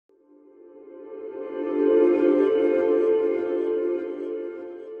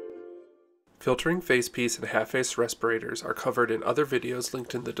Filtering face piece and half-face respirators are covered in other videos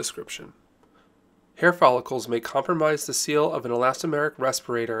linked in the description. Hair follicles may compromise the seal of an elastomeric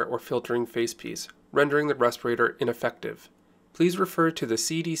respirator or filtering face piece, rendering the respirator ineffective. Please refer to the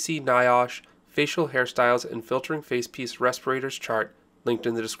CDC NIOSH Facial Hairstyles and Filtering Face Piece Respirators chart linked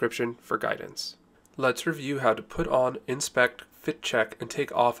in the description for guidance. Let's review how to put on, inspect, fit check, and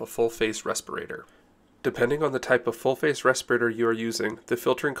take off a full-face respirator. Depending on the type of full-face respirator you are using, the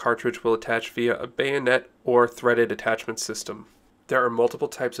filtering cartridge will attach via a bayonet or threaded attachment system. There are multiple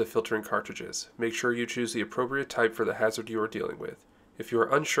types of filtering cartridges. Make sure you choose the appropriate type for the hazard you are dealing with. If you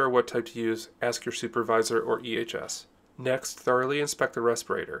are unsure what type to use, ask your supervisor or EHS. Next, thoroughly inspect the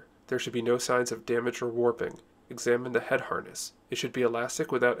respirator. There should be no signs of damage or warping. Examine the head harness. It should be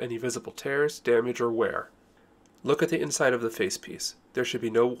elastic without any visible tears, damage, or wear. Look at the inside of the face piece. There should be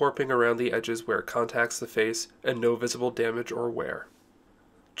no warping around the edges where it contacts the face and no visible damage or wear.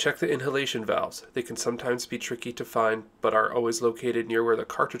 Check the inhalation valves. They can sometimes be tricky to find, but are always located near where the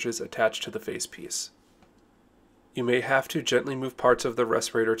cartridge is attached to the face piece. You may have to gently move parts of the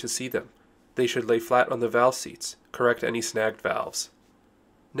respirator to see them. They should lay flat on the valve seats. Correct any snagged valves.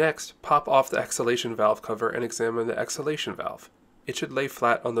 Next, pop off the exhalation valve cover and examine the exhalation valve. It should lay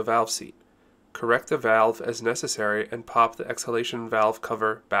flat on the valve seat. Correct the valve as necessary and pop the exhalation valve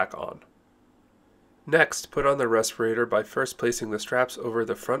cover back on. Next, put on the respirator by first placing the straps over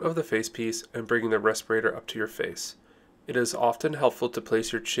the front of the face piece and bringing the respirator up to your face. It is often helpful to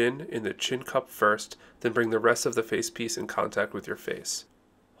place your chin in the chin cup first, then bring the rest of the face piece in contact with your face.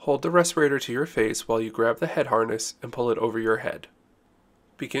 Hold the respirator to your face while you grab the head harness and pull it over your head.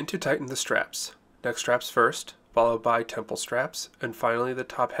 Begin to tighten the straps. Neck straps first, followed by temple straps, and finally the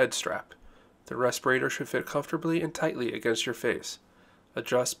top head strap. The respirator should fit comfortably and tightly against your face.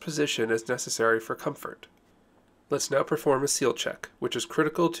 Adjust position as necessary for comfort. Let's now perform a seal check, which is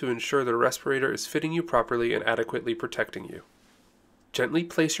critical to ensure the respirator is fitting you properly and adequately protecting you. Gently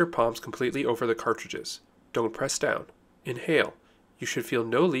place your palms completely over the cartridges. Don't press down. Inhale. You should feel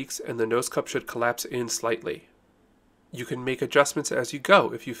no leaks and the nose cup should collapse in slightly. You can make adjustments as you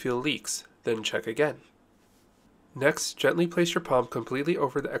go if you feel leaks, then check again. Next, gently place your palm completely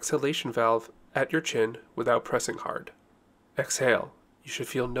over the exhalation valve at your chin without pressing hard. Exhale. You should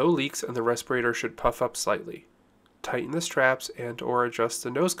feel no leaks and the respirator should puff up slightly. Tighten the straps and/or adjust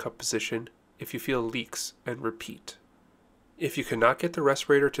the nose cup position if you feel leaks, and repeat. If you cannot get the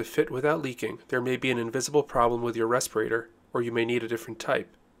respirator to fit without leaking, there may be an invisible problem with your respirator, or you may need a different type.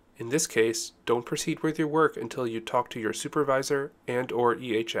 In this case, don't proceed with your work until you talk to your supervisor and/or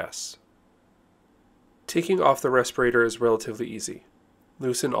EHS. Taking off the respirator is relatively easy.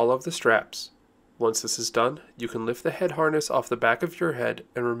 Loosen all of the straps. Once this is done, you can lift the head harness off the back of your head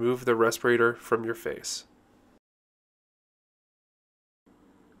and remove the respirator from your face.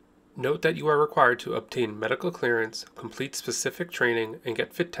 Note that you are required to obtain medical clearance, complete specific training, and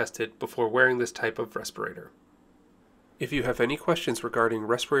get fit tested before wearing this type of respirator. If you have any questions regarding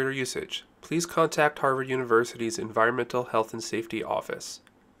respirator usage, please contact Harvard University's Environmental Health and Safety Office.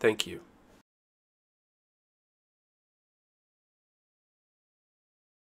 Thank you.